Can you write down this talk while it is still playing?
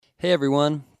Hey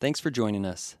everyone, thanks for joining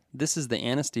us. This is the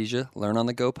Anesthesia Learn on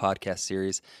the Go podcast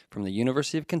series from the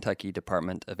University of Kentucky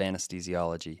Department of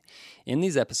Anesthesiology. In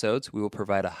these episodes, we will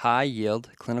provide a high-yield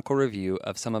clinical review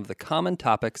of some of the common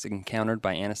topics encountered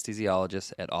by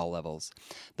anesthesiologists at all levels.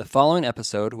 The following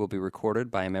episode will be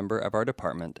recorded by a member of our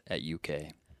department at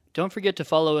UK. Don't forget to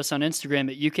follow us on Instagram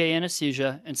at UK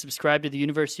Anesthesia and subscribe to the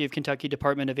University of Kentucky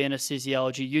Department of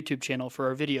Anesthesiology YouTube channel for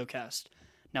our videocast.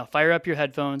 Now fire up your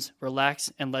headphones, relax,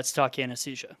 and let's talk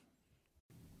anesthesia.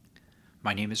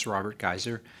 My name is Robert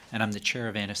Geiser, and I'm the Chair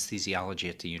of Anesthesiology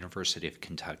at the University of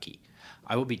Kentucky.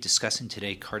 I will be discussing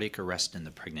today cardiac arrest in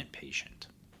the pregnant patient.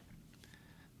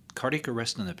 Cardiac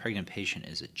arrest in the pregnant patient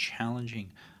is a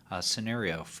challenging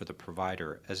scenario for the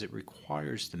provider as it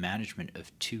requires the management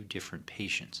of two different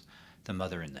patients, the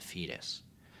mother and the fetus.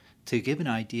 To give an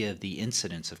idea of the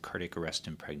incidence of cardiac arrest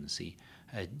in pregnancy,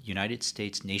 a United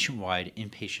States nationwide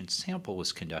inpatient sample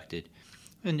was conducted,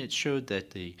 and it showed that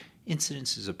the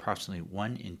incidence is approximately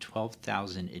 1 in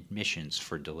 12,000 admissions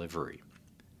for delivery.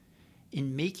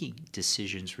 In making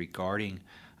decisions regarding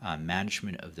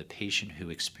management of the patient who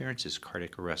experiences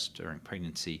cardiac arrest during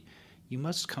pregnancy, you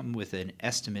must come with an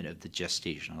estimate of the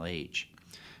gestational age.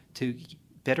 To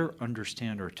better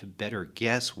understand or to better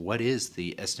guess what is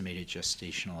the estimated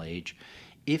gestational age,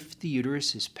 if the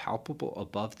uterus is palpable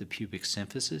above the pubic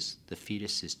symphysis, the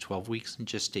fetus is 12 weeks in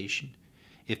gestation.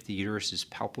 If the uterus is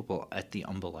palpable at the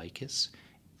umbilicus,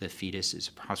 the fetus is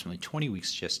approximately 20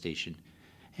 weeks gestation.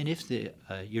 And if the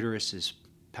uterus is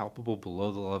palpable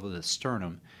below the level of the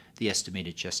sternum, the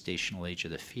estimated gestational age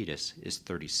of the fetus is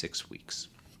 36 weeks.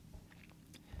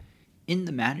 In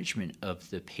the management of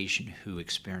the patient who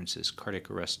experiences cardiac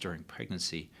arrest during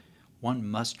pregnancy, one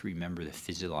must remember the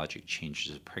physiologic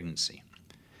changes of pregnancy.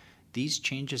 These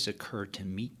changes occur to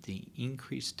meet the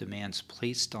increased demands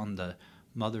placed on the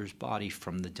mother's body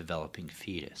from the developing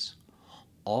fetus.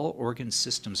 All organ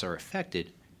systems are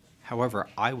affected. However,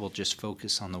 I will just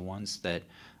focus on the ones that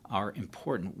are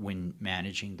important when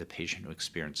managing the patient who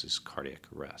experiences cardiac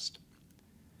arrest.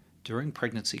 During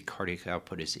pregnancy, cardiac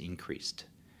output is increased.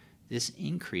 This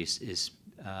increase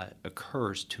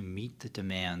occurs to meet the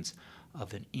demands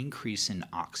of an increase in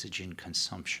oxygen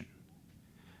consumption.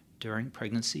 During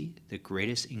pregnancy, the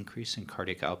greatest increase in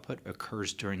cardiac output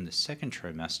occurs during the second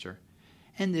trimester,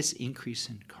 and this increase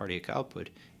in cardiac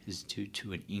output is due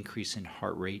to an increase in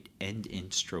heart rate and in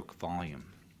stroke volume.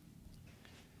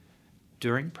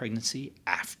 During pregnancy,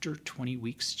 after 20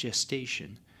 weeks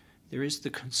gestation, there is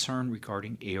the concern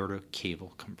regarding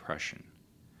aortocaval compression.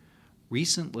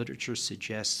 Recent literature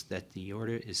suggests that the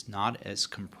aorta is not as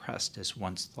compressed as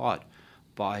once thought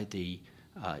by the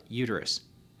uterus.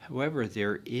 However,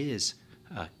 there is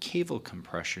caval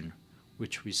compression,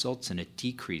 which results in a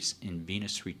decrease in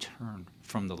venous return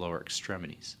from the lower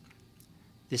extremities.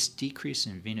 This decrease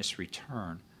in venous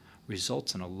return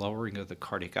results in a lowering of the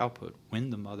cardiac output when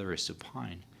the mother is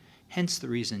supine, hence the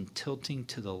reason tilting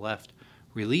to the left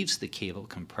relieves the caval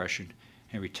compression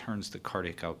and returns the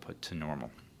cardiac output to normal.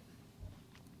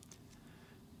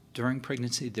 During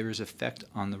pregnancy, there is effect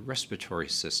on the respiratory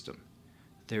system.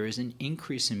 There is an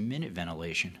increase in minute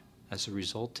ventilation as a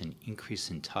result in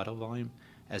increase in tidal volume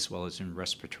as well as in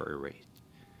respiratory rate.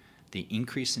 The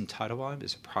increase in tidal volume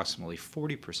is approximately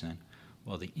 40%,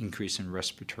 while the increase in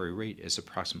respiratory rate is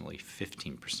approximately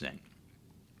 15%.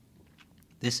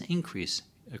 This increase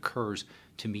occurs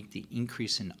to meet the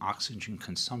increase in oxygen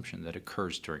consumption that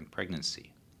occurs during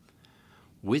pregnancy.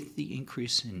 With the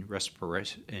increase in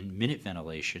respiration and minute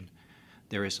ventilation,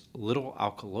 there is little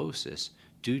alkalosis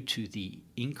due to the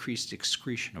increased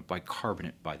excretion of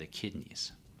bicarbonate by the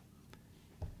kidneys.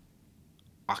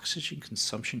 Oxygen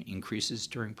consumption increases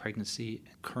during pregnancy,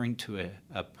 occurring to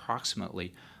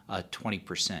approximately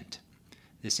 20%.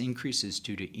 This increase is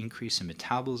due to increase in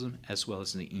metabolism as well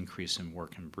as the increase in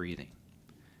work and breathing.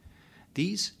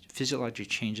 These physiologic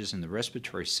changes in the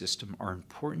respiratory system are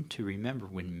important to remember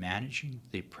when managing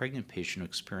the pregnant patient who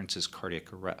experiences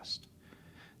cardiac arrest.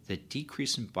 The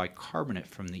decrease in bicarbonate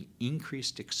from the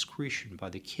increased excretion by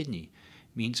the kidney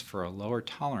means for a lower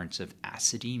tolerance of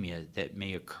acidemia that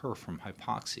may occur from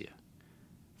hypoxia.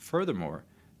 Furthermore,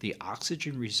 the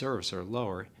oxygen reserves are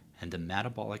lower and the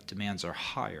metabolic demands are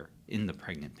higher in the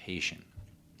pregnant patient.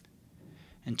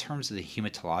 In terms of the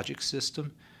hematologic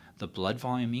system, the blood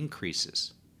volume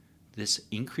increases. This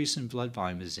increase in blood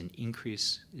volume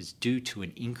is due to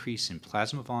an increase in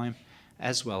plasma volume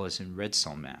as well as in red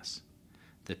cell mass.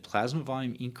 The plasma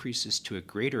volume increases to a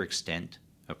greater extent,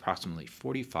 approximately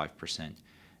 45%,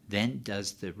 than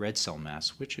does the red cell mass,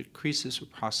 which increases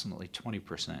approximately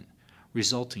 20%,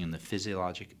 resulting in the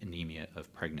physiologic anemia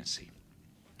of pregnancy.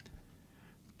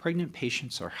 pregnant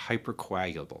patients are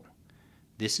hypercoagulable.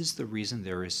 This is the reason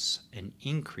there is an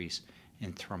increase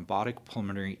in thrombotic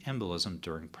pulmonary embolism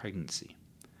during pregnancy.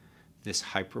 This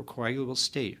hypercoagulable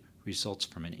state results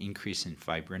from an increase in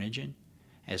fibrinogen,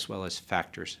 as well as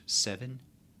factors 7,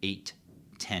 8,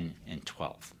 10, and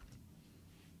 12.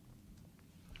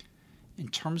 In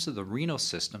terms of the renal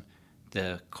system,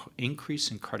 the increase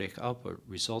in cardiac output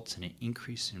results in an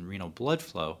increase in renal blood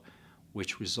flow,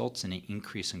 which results in an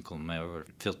increase in glomerular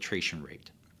filtration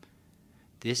rate.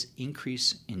 This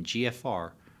increase in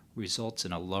GFR results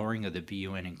in a lowering of the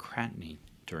BUN and creatinine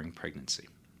during pregnancy.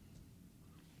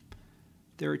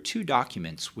 There are 2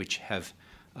 documents which have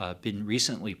been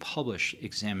recently published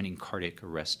examining cardiac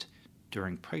arrest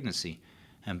during pregnancy,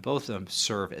 and both of them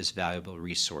serve as valuable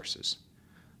resources.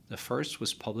 The first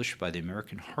was published by the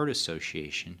American Heart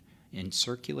Association in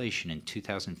Circulation in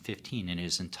 2015 and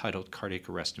is entitled Cardiac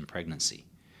Arrest in Pregnancy.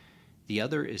 The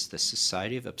other is the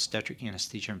Society of Obstetric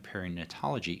Anesthesia and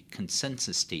Perinatology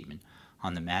Consensus Statement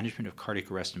on the Management of Cardiac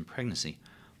Arrest in Pregnancy,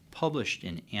 published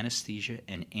in Anesthesia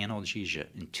and Analgesia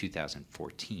in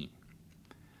 2014.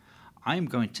 I am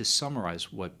going to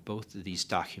summarize what both of these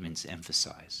documents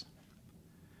emphasize.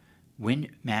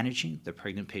 When managing the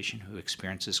pregnant patient who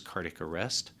experiences cardiac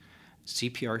arrest,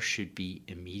 CPR should be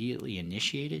immediately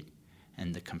initiated,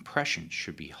 and the compression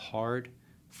should be hard,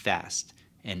 fast,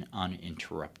 and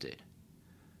uninterrupted.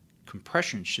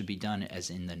 Compression should be done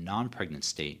as in the non-pregnant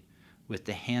state, with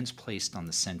the hands placed on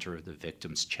the center of the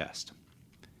victim's chest.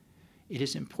 It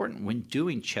is important when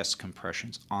doing chest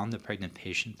compressions on the pregnant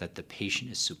patient that the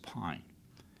patient is supine.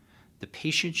 The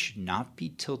patient should not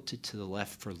be tilted to the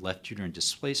left for left uterine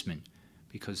displacement,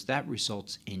 because that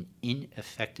results in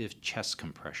ineffective chest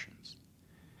compressions.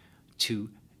 To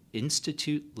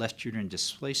institute left uterine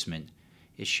displacement,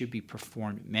 it should be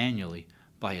performed manually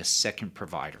by a second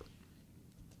provider.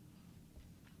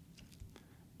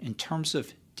 In terms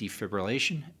of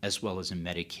defibrillation, as well as in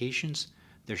medications,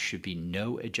 there should be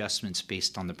no adjustments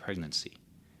based on the pregnancy.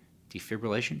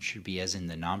 Defibrillation should be as in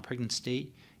the non-pregnant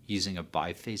state, using a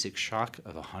biphasic shock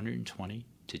of 120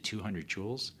 to 200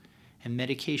 joules, and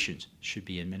medications should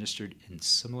be administered in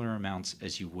similar amounts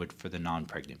as you would for the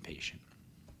non-pregnant patient.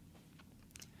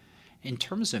 In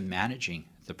terms of managing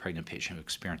the pregnant patient who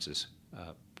experiences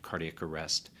cardiac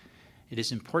arrest, it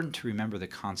is important to remember the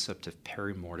concept of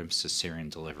perimortem cesarean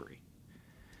delivery.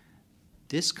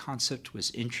 This concept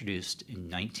was introduced in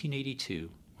 1982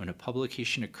 when a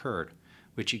publication occurred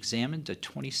which examined a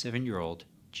 27-year-old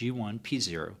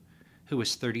G1P0 who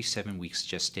was 37 weeks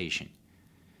gestation.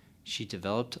 She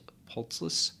developed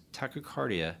pulseless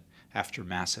tachycardia after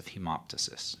massive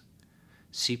hemoptysis.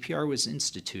 CPR was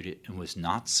instituted and was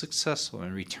not successful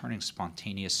in returning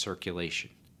spontaneous circulation.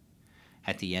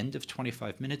 At the end of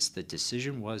 25 minutes, the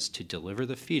decision was to deliver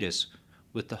the fetus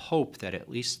with the hope that at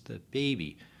least the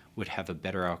baby would have a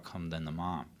better outcome than the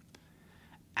mom.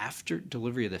 After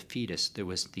delivery of the fetus, there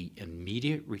was the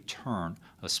immediate return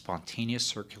of spontaneous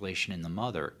circulation in the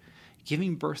mother,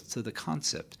 giving birth to the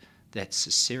concept that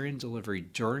cesarean delivery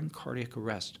during cardiac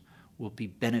arrest will be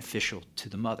beneficial to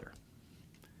the mother.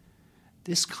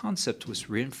 This concept was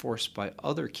reinforced by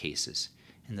other cases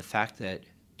in the fact that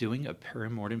doing a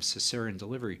perimortem cesarean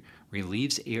delivery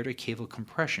relieves aortic cava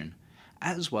compression,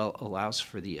 as well allows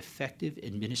for the effective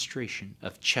administration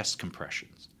of chest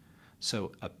compressions.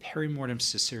 So a perimortem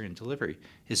cesarean delivery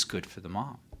is good for the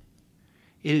mom.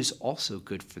 It is also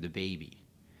good for the baby.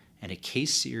 And a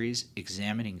case series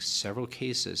examining several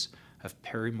cases of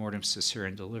perimortem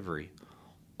cesarean delivery,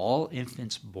 all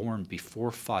infants born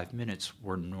before 5 minutes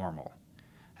were normal,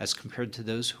 as compared to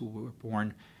those who were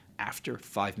born after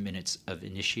 5 minutes of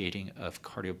initiating of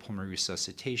cardiopulmonary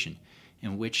resuscitation,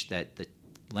 in which that the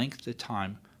length of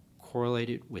time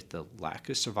correlated with the lack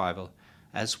of survival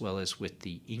as well as with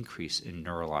the increase in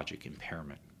neurologic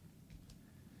impairment.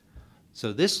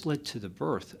 So this led to the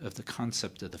birth of the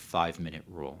concept of the 5-minute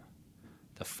rule.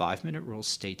 The 5-minute rule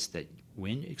states that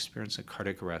when experiencing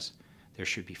cardiac arrest, there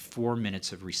should be 4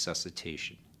 minutes of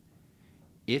resuscitation.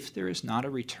 If there is not a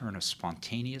return of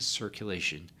spontaneous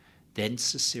circulation, then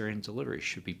cesarean delivery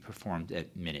should be performed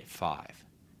at minute 5.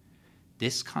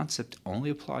 This concept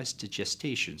only applies to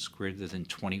gestations greater than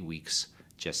 20 weeks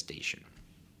gestation.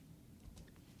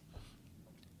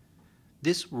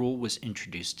 This rule was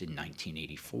introduced in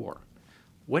 1984.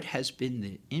 What has been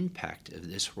the impact of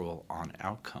this rule on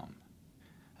outcome?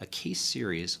 A case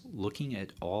series looking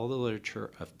at all the literature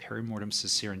of perimortem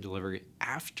cesarean delivery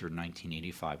after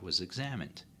 1985 was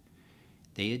examined.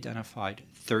 They identified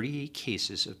 38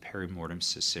 cases of perimortem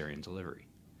cesarean delivery.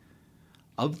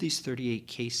 Of these 38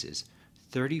 cases,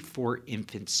 34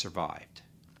 infants survived.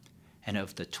 And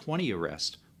of the 20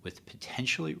 arrests with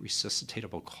potentially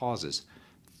resuscitatable causes,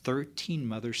 13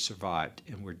 mothers survived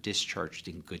and were discharged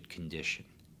in good condition.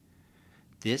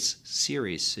 This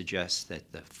series suggests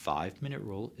that the 5-minute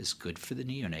rule is good for the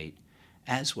neonate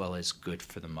as well as good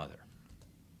for the mother.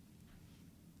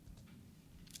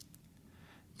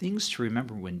 Things to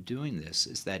remember when doing this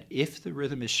is that if the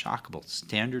rhythm is shockable,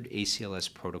 standard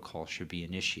ACLS protocol should be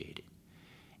initiated.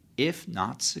 If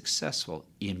not successful,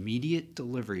 immediate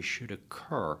delivery should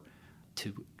occur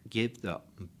to give the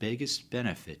biggest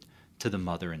benefit to the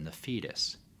mother and the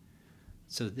fetus.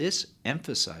 So this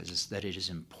emphasizes that it is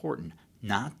important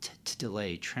not to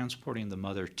delay transporting the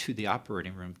mother to the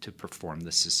operating room to perform the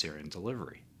cesarean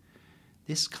delivery.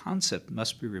 This concept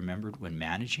must be remembered when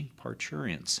managing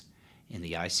parturients in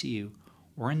the ICU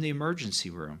or in the emergency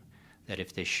room, that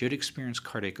if they should experience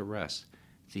cardiac arrest,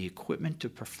 the equipment to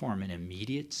perform an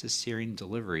immediate cesarean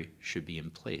delivery should be in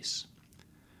place.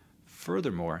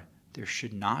 Furthermore, there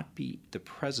should not be the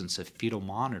presence of fetal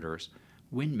monitors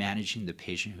when managing the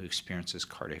patient who experiences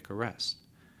cardiac arrest.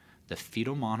 The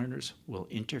fetal monitors will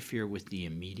interfere with the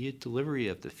immediate delivery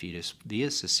of the fetus via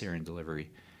cesarean delivery,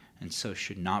 and so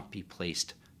should not be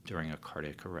placed during a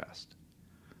cardiac arrest.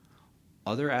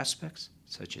 Other aspects,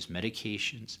 such as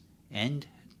medications and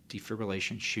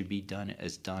defibrillation, should be done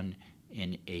as done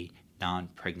in a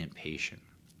non-pregnant patient.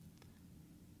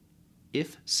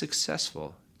 If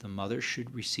successful, the mother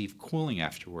should receive cooling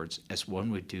afterwards, as one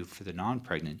would do for the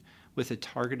non-pregnant, with a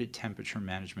targeted temperature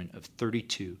management of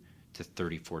 32 to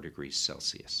 34 degrees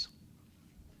Celsius.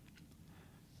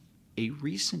 A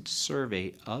recent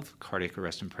survey of cardiac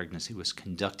arrest in pregnancy was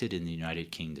conducted in the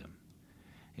United Kingdom.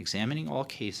 Examining all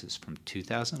cases from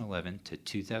 2011 to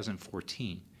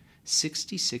 2014,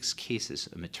 66 cases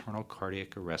of maternal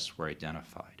cardiac arrest were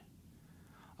identified.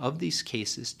 Of these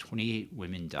cases, 28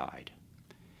 women died.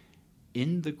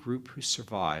 In the group who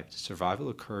survived, survival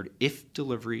occurred if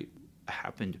delivery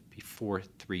happened before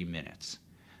 3 minutes.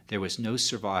 There was no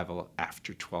survival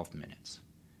after 12 minutes.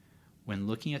 When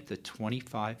looking at the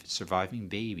 25 surviving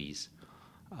babies,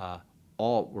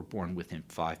 all were born within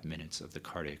 5 minutes of the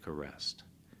cardiac arrest.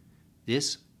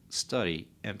 This study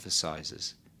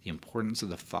emphasizes the importance of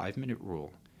the 5-minute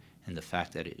rule and the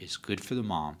fact that it is good for the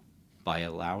mom by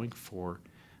allowing for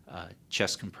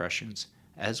chest compressions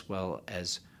as well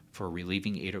as for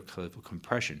relieving atrial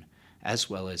compression, as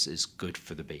well as is good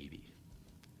for the baby.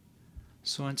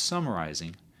 So in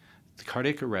summarizing, the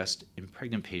cardiac arrest in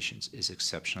pregnant patients is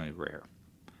exceptionally rare.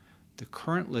 The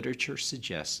current literature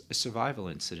suggests a survival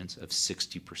incidence of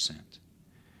 60%.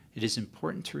 It is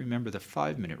important to remember the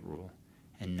 5-minute rule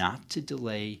and not to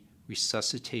delay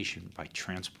resuscitation by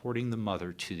transporting the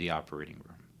mother to the operating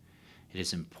room. It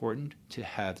is important to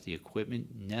have the equipment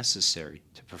necessary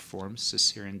to perform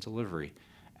cesarean delivery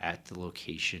at the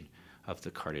location of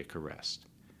the cardiac arrest.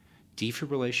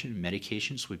 Defibrillation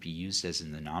medications would be used as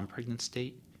in the non-pregnant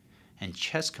state, and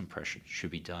chest compression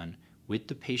should be done with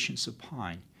the patient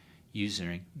supine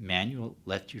using manual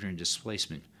left uterine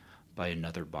displacement by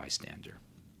another bystander.